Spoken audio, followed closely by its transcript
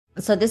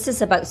So this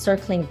is about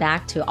circling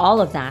back to all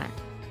of that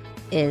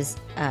is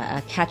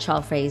a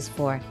catch-all phrase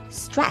for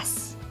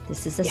stress.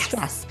 This is a Yes.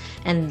 stress,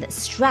 and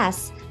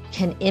stress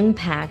can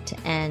impact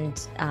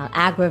and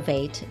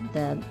aggravate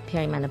the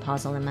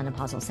perimenopausal and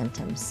menopausal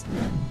symptoms.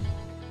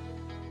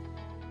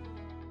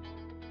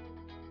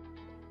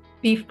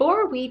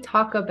 Before we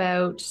talk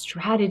about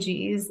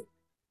strategies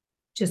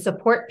to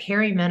support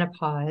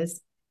perimenopause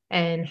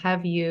and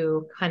have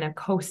you kind of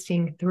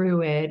coasting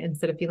through it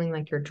instead of feeling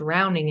like you're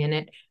drowning in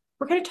it,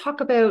 we're going to talk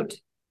about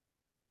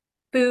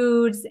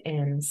foods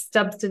and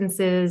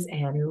substances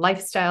and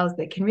lifestyles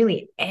that can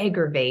really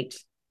aggravate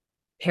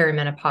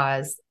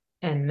perimenopause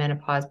and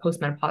menopause,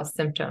 postmenopause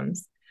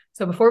symptoms.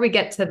 So before we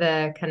get to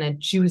the kind of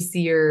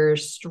juicier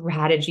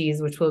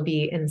strategies, which will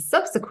be in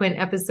subsequent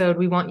episode,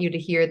 we want you to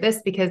hear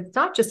this because it's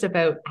not just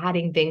about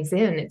adding things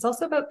in, it's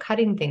also about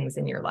cutting things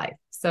in your life.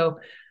 So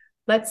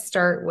let's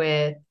start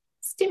with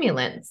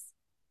stimulants.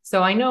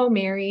 So I know,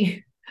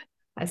 Mary,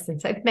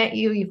 since I've met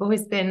you, you've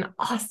always been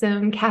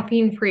awesome,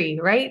 caffeine free,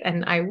 right?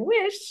 And I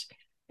wish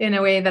in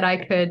a way that I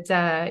could,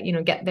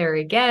 get there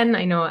again.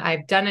 I know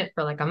I've done it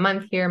for like a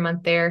month here, a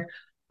month there.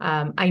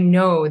 I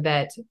know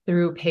that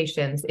through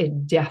patients,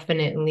 it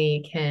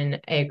definitely can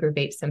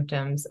aggravate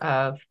symptoms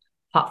of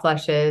hot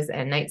flushes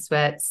and night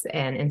sweats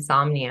and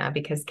insomnia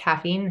because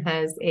caffeine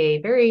has a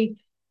very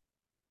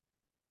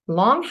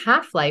long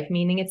half-life,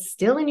 meaning it's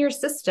still in your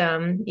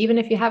system, even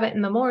if you have it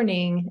in the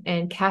morning.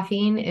 And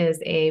caffeine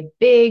is a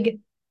big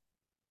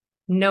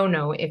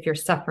no if you're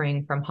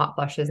suffering from hot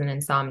flushes and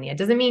insomnia. It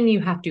doesn't mean you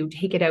have to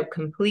take it out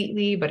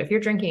completely, but if you're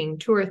drinking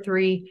 2 or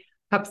 3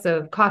 cups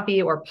of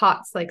coffee or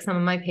pots, like some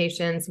of my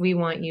patients, we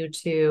want you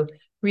to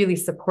really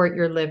support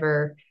your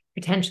liver,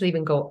 potentially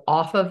even go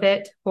off of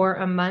it for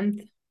a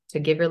month to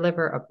give your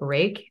liver a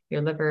break.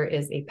 Your liver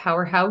is a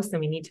powerhouse and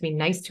we need to be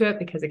nice to it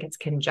because it gets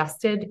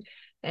congested.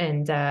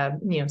 And,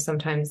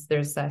 sometimes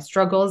there's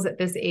struggles at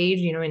this age,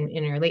 in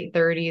your late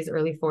 30s,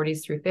 early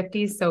 40s through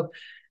 50s.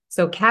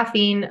 So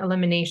caffeine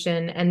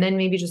elimination, and then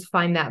maybe just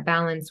find that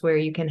balance where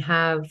you can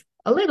have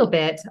a little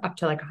bit up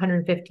to like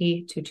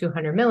 150 to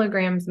 200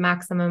 milligrams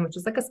maximum, which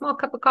is like a small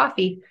cup of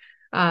coffee,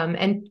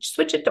 and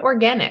switch it to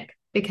organic.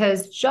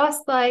 Because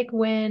just like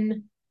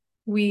when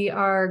we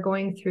are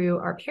going through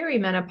our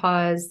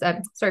perimenopause,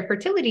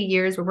 fertility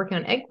years, we're working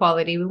on egg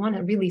quality. We want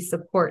to really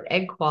support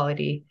egg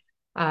quality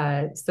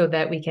so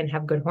that we can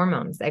have good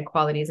hormones. Egg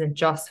quality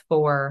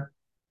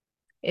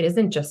it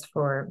isn't just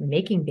for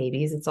making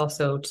babies, it's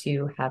also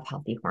to have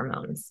healthy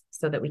hormones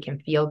so that we can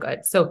feel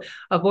good. So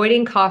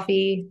avoiding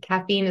coffee,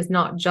 caffeine is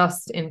not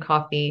just in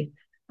coffee.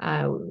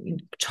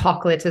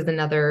 Chocolate is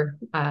another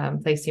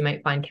place you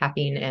might find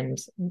caffeine, and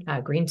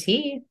green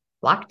tea,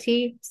 black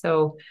tea.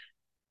 So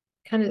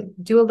kind of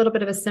do a little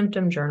bit of a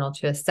symptom journal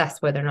to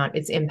assess whether or not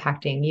it's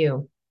impacting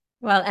you.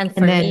 Well, and And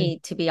for then, me,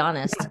 to be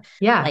honest,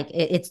 yeah. like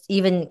it's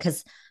even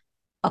because,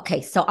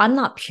 okay, so I'm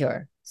not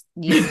pure.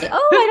 You say,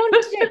 oh, I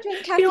don't drink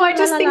I caffeine, la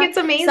just la think la. it's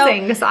So,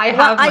 amazing because I well,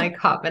 have my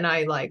cup and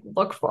I like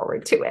look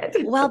forward to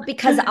it. well,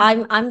 because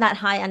I'm that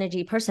high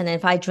energy person, and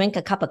if I drink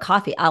a cup of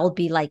coffee, I'll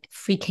be like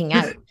freaking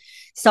out.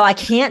 So I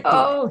can't do it.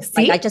 Oh,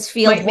 Like I see, just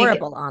feel might make it.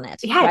 horrible on it,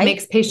 Yeah, it right?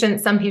 makes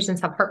some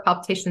patients have heart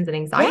palpitations and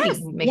anxiety,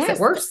 Yes, makes it yes,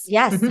 worse.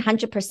 yes, Mhm.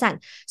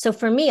 100%. So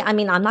for me, I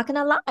mean, I'm not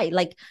gonna lie,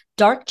 like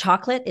dark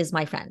chocolate is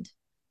my friend.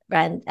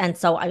 And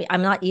so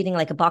I'm not eating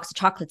like a box of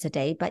chocolates a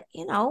day, but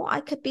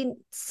I could be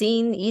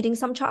seen eating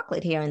some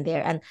chocolate here and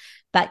there.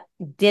 But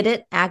did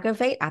it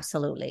aggravate?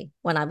 Absolutely.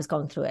 When I was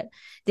going through it,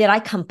 did I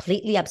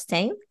completely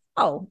abstain?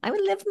 Oh, I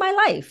would live my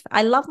life.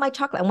 I love my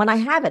chocolate. And when I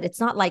have it,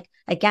 it's not like,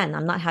 again,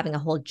 I'm not having a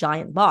whole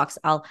giant box.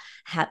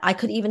 I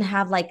could even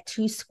have like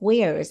 2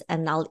 squares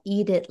and I'll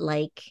eat it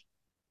like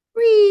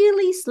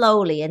really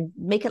slowly and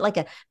make it like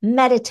a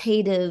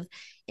meditative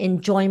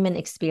enjoyment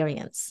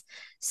experience.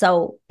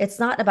 So it's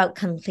not about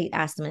complete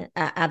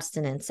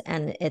abstinence.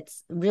 And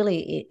it's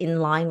really in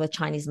line with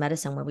Chinese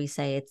medicine, where we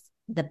say it's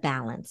the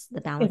balance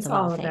It's of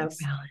all all about things,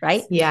 right?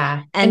 balance.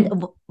 Yeah. And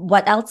And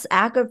what else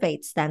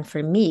aggravates then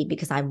for me,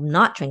 because I'm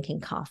not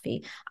drinking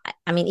coffee?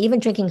 I mean, even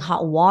drinking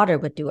hot water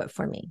would do it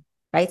for me,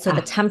 right? So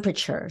the ah,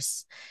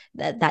 temperatures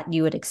that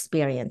you would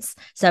experience.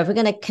 So if we're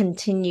going to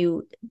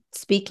continue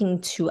speaking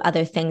to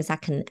other things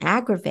that can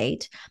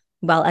aggravate,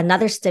 well,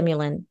 another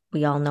stimulant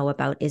we all know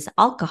about is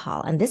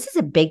alcohol. And this is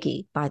a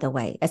biggie, by the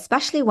way,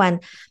 especially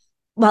when,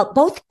 well,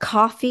 both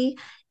coffee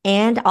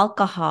and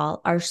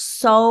alcohol are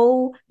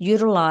so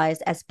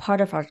utilized as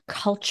part of our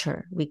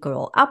culture. We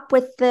grow up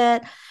with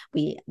it.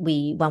 We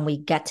when we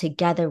get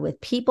together with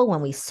people,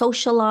 when we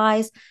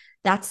socialize,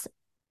 that's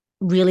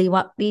really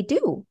what we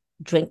do.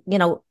 Drink,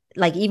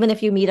 like even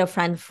if you meet a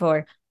friend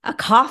for a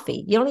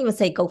coffee, you don't even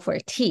say go for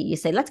a tea. You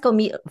say, let's go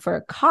meet for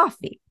a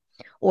coffee,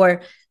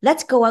 or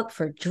let's go out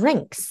for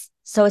drinks.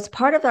 So it's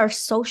part of our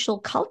social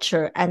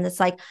culture. And it's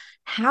like,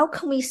 how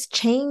can we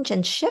change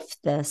and shift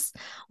this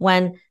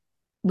when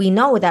we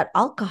know that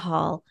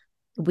alcohol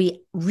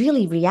we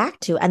really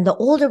react to? And the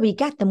older we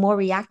get, the more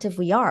reactive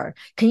we are.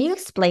 Can you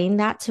explain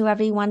that to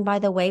everyone, by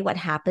the way, what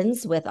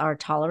happens with our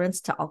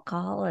tolerance to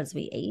alcohol as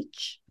we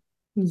age?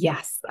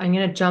 yes, I'm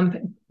going to jump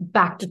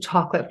back to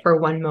chocolate for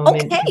one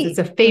moment because it's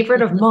Okay. a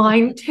favorite of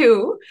mine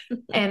too.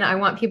 And I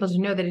want people to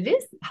know that it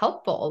is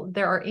helpful.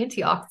 There are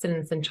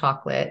antioxidants in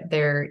chocolate.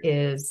 There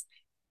is,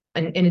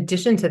 in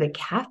addition to the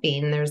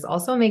caffeine, there's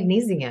also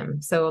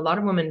magnesium. So a lot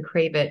of women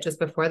crave it just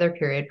before their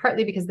period,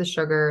 partly because the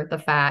sugar, the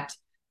fat,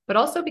 but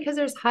also because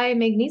there's high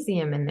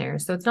magnesium in there.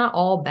 So it's not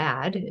all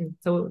bad. And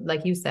so,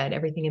 like you said,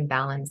 everything in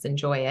balance,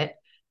 enjoy it.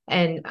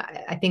 And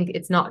I think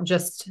it's not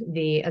just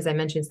the, as I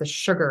mentioned, it's the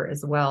sugar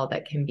as well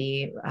that can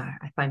be,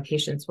 I find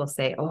patients will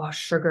say, oh,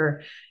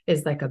 sugar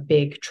is like a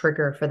big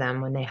trigger for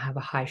them when they have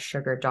a high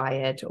sugar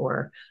diet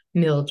or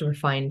milled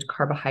refined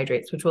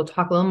carbohydrates, which we'll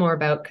talk a little more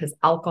about because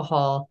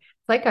alcohol,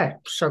 it's like a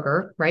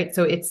sugar, right?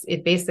 So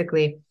it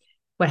basically,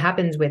 what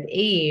happens with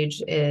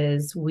age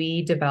is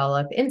we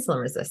develop insulin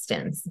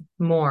resistance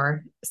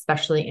more,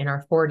 especially in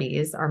our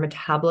 40s. Our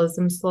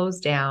metabolism slows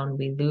down.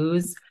 We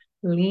lose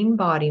lean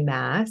body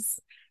mass.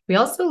 We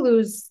also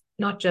lose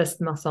not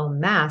just muscle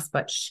mass,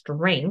 but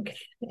strength.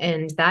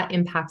 And that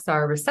impacts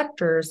our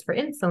receptors for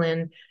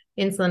insulin.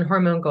 Insulin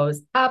hormone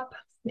goes up,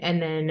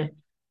 and then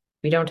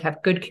we don't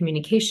have good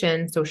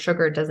communication. So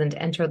sugar doesn't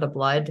enter the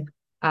blood,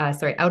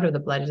 out of the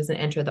blood. It doesn't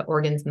enter the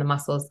organs and the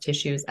muscles,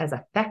 tissues as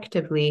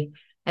effectively.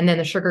 And then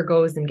the sugar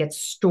goes and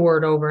gets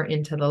stored over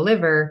into the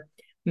liver,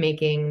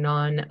 making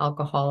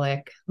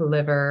non-alcoholic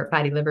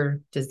fatty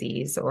liver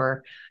disease,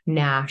 or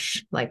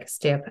NASH, like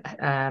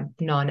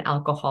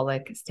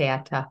non-alcoholic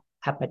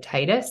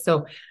steatohepatitis.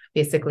 So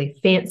basically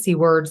fancy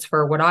words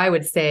for what I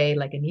would say,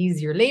 like an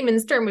easier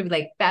layman's term would be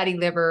like fatty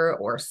liver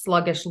or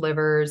sluggish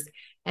livers.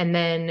 And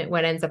then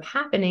what ends up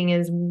happening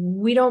is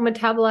we don't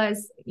metabolize,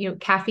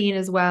 caffeine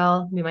as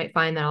well. We might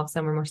find that all of a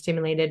sudden we're more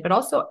stimulated, but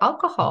also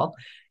alcohol.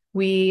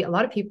 A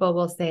lot of people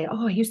will say,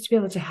 oh, I used to be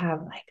able to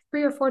have like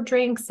 3 or 4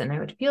 drinks and I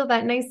would feel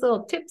that nice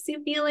little tipsy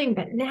feeling,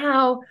 but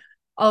now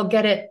I'll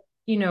get it,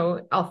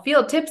 I'll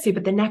feel tipsy,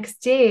 but the next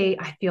day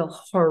I feel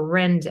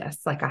horrendous.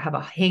 Like I have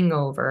a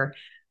hangover.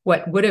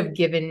 What would have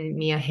given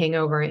me a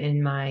hangover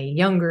in my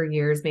younger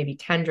years, maybe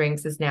 10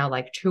 drinks, is now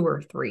like 2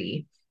 or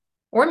 3,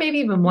 or maybe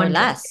even Or 1 drink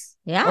less.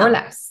 or Yeah.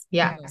 less.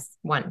 Yes,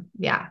 1.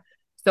 Yeah.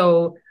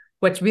 So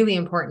what's really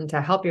important to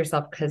help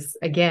yourself, because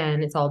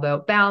again, it's all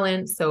about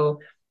balance.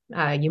 So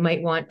you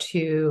might want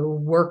to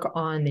work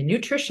on the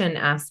nutrition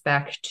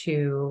aspect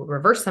to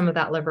reverse some of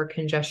that liver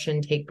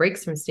congestion, take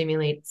breaks from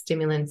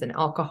stimulants and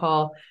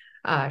alcohol,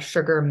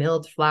 sugar,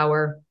 milled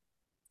flour,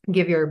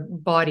 give your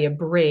body a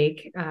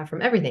break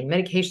from everything,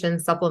 medication,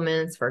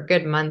 supplements for a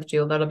good month,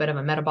 do a little bit of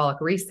a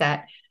metabolic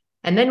reset.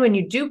 And then when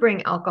you do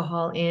bring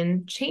alcohol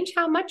in, change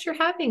how much you're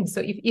having.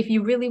 So if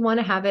you really want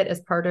to have it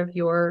as part of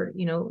your,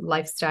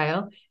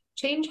 lifestyle,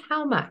 change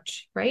how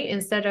much, right?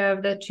 Instead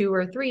of the 2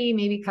 or 3,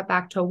 maybe cut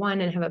back to 1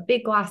 and have a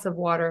big glass of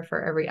water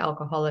for every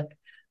alcoholic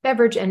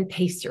beverage, and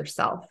pace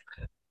yourself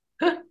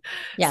so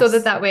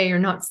Yes. that way you're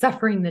not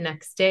suffering the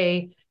next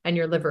day and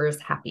your liver is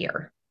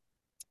happier.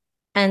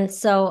 And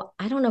so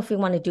I don't know if we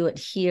want to do it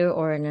here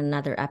or in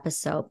another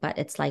episode, but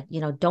it's like,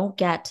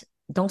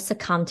 don't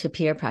succumb to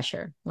peer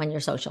pressure when you're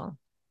social.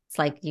 It's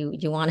like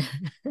you want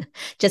to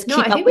just No,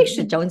 keep I up think we with the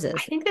should. I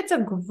Joneses. think that's a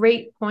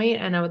great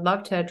point, and I would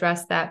love to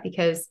address that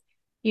because,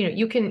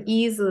 you can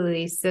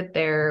easily sit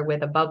there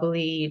with a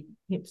bubbly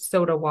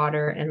soda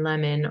water and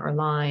lemon or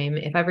lime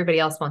if everybody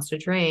else wants to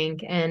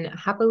drink, and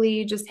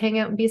happily just hang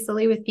out and be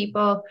silly with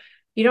people.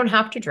 You don't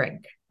have to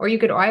drink, or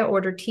I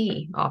order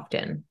tea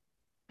often.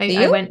 Do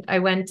I you?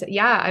 went,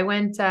 yeah, I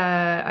went,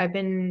 I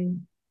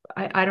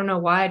don't know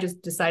why I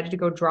just decided to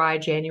go dry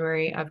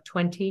January of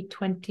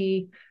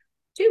 2022.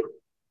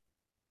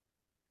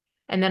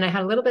 And then I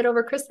had a little bit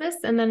over Christmas,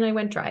 and then I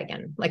went dry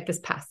again, like this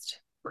past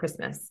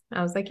Christmas.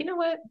 I was like, you know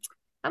what?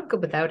 I'm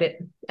good without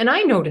it. And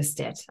I noticed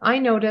it. I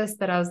noticed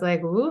that I was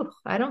like, ooh,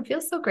 I don't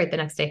feel so great the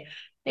next day.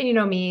 And you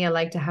know me, I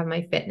like to have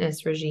my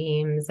fitness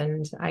regimes,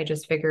 and I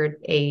just figured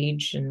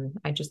age, and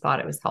I just thought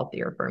it was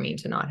healthier for me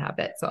to not have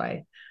it. So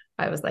I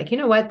was like, you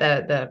know what?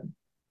 The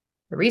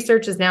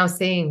research is now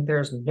saying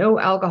there's no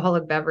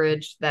alcoholic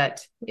beverage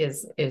that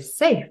is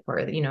safe, or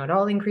it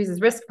all increases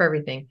risk for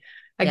everything.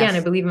 Again, I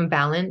Yes. believe in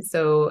balance.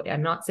 So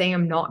I'm not saying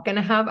I'm not going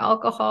to have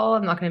alcohol.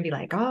 I'm not going to be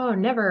like, oh,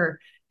 never.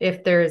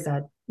 If there's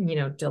a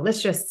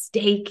delicious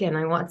steak and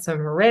I want some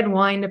red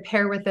wine to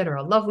pair with it, or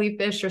a lovely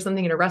fish or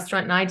something at a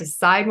restaurant, and I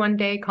decide one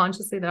day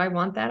consciously that I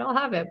want that, I'll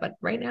have it. But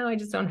right now I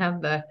just don't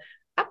have the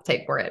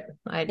appetite for it.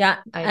 Yeah.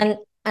 I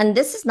And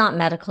this is not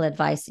medical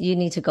advice. You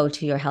need to go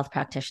to your health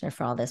practitioner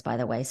for all this, by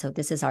the way. So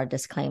this is our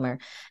disclaimer.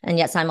 And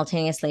yet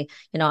simultaneously,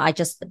 I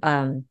just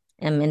am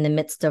in the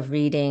midst of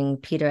reading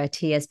Peter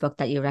Attia's book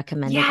that you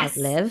recommended, Yes.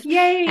 Outlive.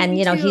 Yay, And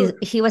me too.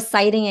 he was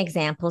citing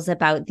examples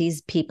about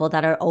these people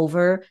that are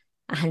over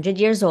 100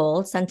 years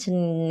old,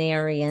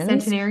 centenarians,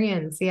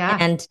 Centenarians. Yeah.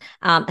 and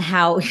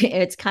how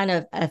it's kind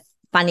of a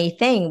funny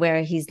thing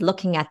where he's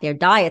looking at their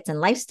diets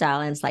and lifestyle,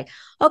 and it's like,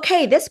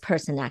 okay, this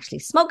person actually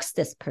smokes,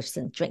 this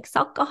person drinks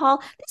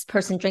alcohol, this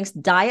person drinks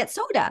diet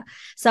soda.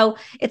 So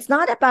it's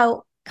not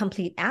about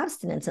complete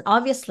abstinence. And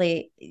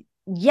obviously,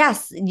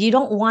 yes, you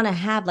don't want to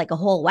have like a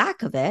whole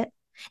whack of it,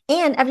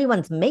 And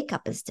everyone's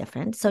makeup is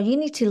different. So you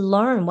need to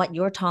learn what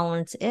your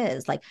tolerance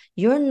is. Like,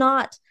 you're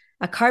not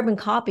a carbon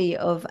copy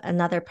of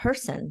another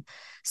person.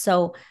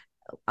 So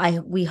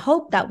we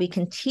hope that we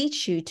can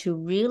teach you to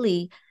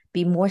really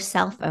be more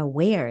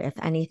self-aware, if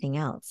anything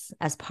else,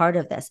 as part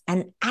of this.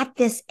 And at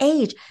this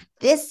age,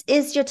 this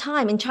is your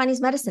time. In Chinese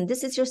medicine,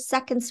 this is your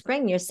second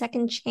spring, your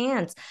second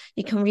chance.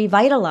 You can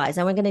revitalize.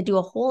 And we're going to do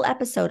a whole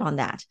episode on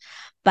that.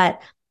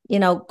 But,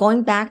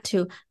 going back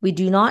to, we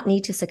do not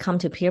need to succumb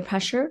to peer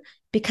pressure,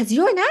 because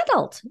you're an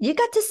adult. You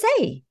got to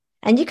say,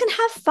 and you can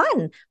have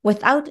fun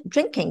without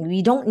drinking.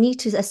 You don't need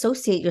to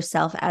associate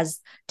yourself as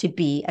to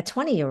be a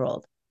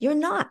 20-year-old. You're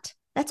not.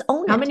 Let's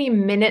own How it. many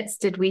minutes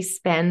did we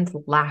spend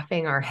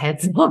laughing our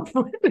heads off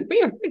when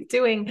we were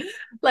doing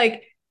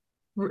like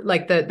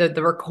the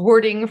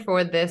recording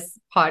for this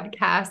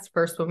podcast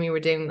first, when we were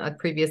doing a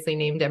previously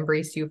named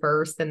Embrace You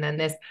First, and then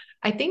this?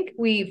 I think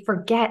we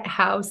forget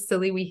how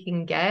silly we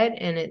can get.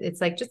 And it's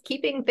like just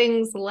keeping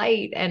things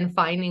light and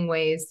finding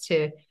ways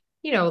to,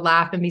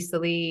 laugh and be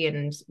silly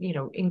and,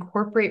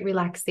 incorporate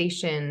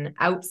relaxation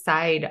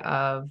outside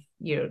of,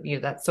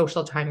 that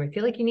social time where you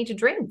feel like you need to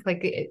drink.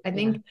 Like, I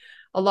think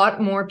a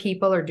lot more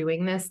people are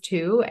doing this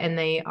too, and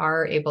they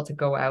are able to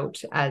go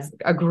out as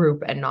a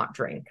group and not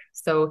drink.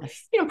 So,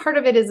 Yes. part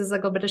of it is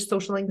like a bit of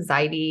social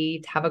anxiety.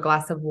 To have a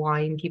glass of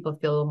wine, people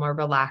feel more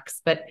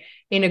relaxed, but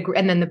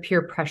and then the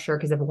peer pressure,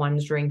 because if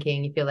one's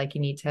drinking, you feel like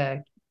you need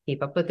to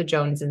keep up with the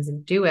Joneses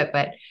and do it.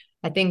 But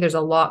I think there's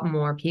a lot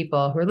more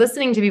people who are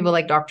listening to people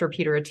like Dr.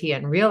 Peter Attia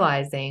and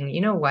realizing,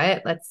 you know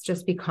what, let's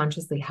just be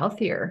consciously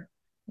healthier.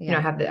 Yeah.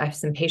 I have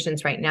some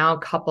patients right now,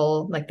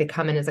 couple, like they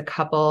come in as a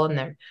couple and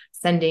they're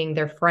sending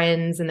their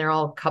friends, and they're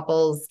all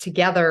couples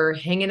together,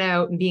 hanging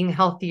out and being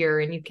healthier.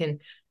 And you can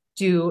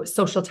do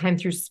social time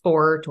through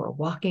sport or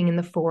walking in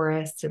the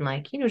forest,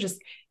 and just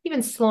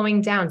even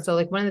slowing down. So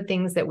like, one of the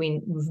things that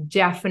we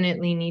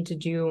definitely need to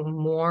do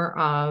more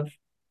of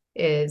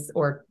is,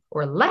 or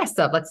less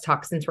of, let's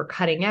talk, since we're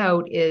cutting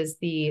out, is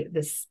the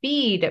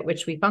speed at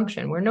which we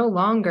function. We're no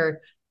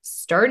longer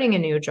starting a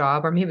new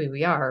job, or maybe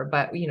we are,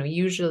 but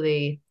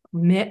usually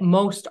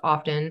most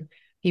often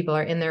people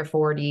are in their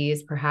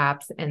 40s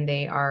perhaps, and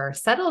they are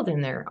settled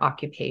in their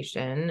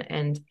occupation.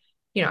 And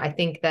I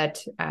think that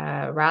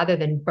rather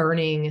than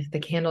burning the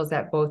candles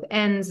at both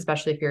ends,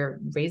 especially if you're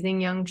raising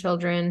young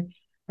children,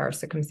 or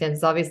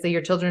circumstances, obviously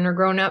your children are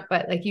grown up,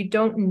 but like, you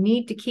don't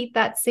need to keep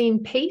that same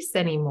pace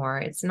anymore.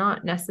 It's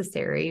not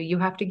necessary. You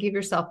have to give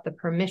yourself the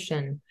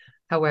permission,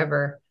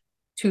 however,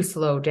 to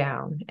slow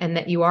down, and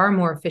that you are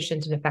more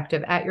efficient and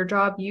effective at your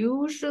job.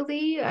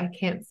 Usually, I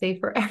can't say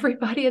for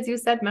everybody, as you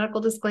said,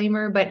 medical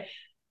disclaimer, but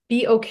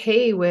be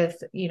okay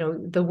with,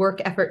 the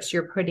work efforts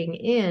you're putting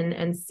in,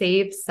 and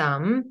save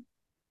some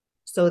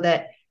so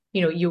that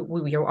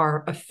you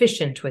are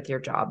efficient with your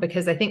job.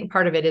 Because I think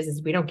part of it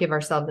is we don't give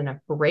ourselves enough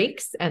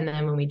breaks, and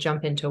then when we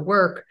jump into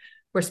work,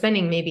 we're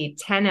spending maybe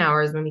 10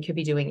 hours when we could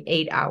be doing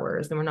 8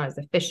 hours, and we're not as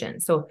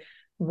efficient. So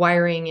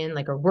wiring in,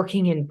 like, or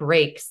working in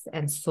breaks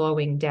and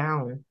slowing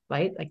down,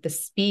 right? Like, the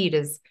speed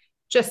is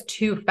just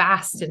too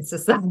fast in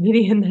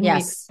society, and then we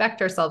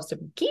expect ourselves to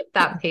keep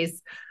that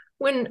pace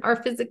when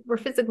we're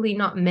physically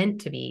not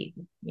meant to be,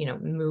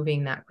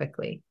 moving that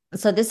quickly.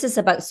 So this is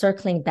about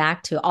circling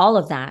back to all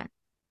of that,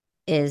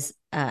 is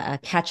a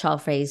catch-all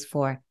phrase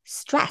for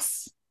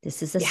stress.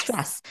 This is a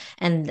stress,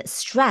 and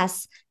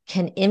stress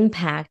can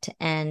impact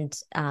and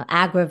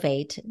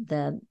aggravate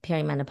the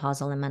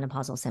perimenopausal and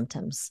menopausal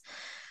symptoms.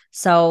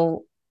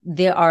 So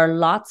there are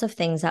lots of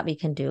things that we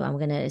can do. I'm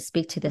going to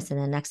speak to this in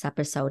the next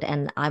episode.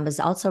 And I was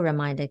also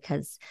reminded,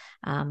 because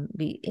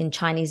in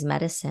Chinese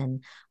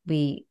medicine,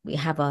 we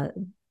have a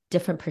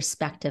different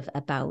perspective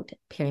about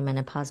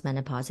perimenopause,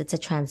 menopause. It's a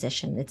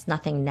transition. It's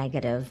nothing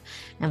negative,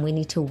 and we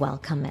need to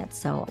welcome it.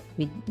 So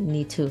we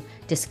need to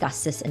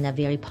discuss this in a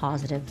very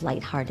positive,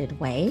 lighthearted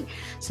way,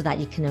 so that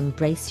you can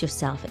embrace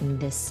yourself in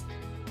this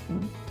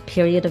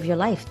period of your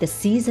life, the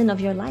season of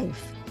your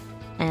life.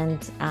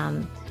 And,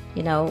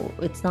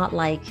 it's not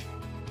like,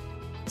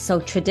 so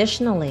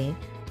traditionally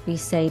we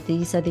say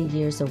these are the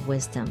years of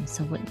wisdom.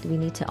 So we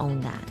need to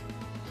own that.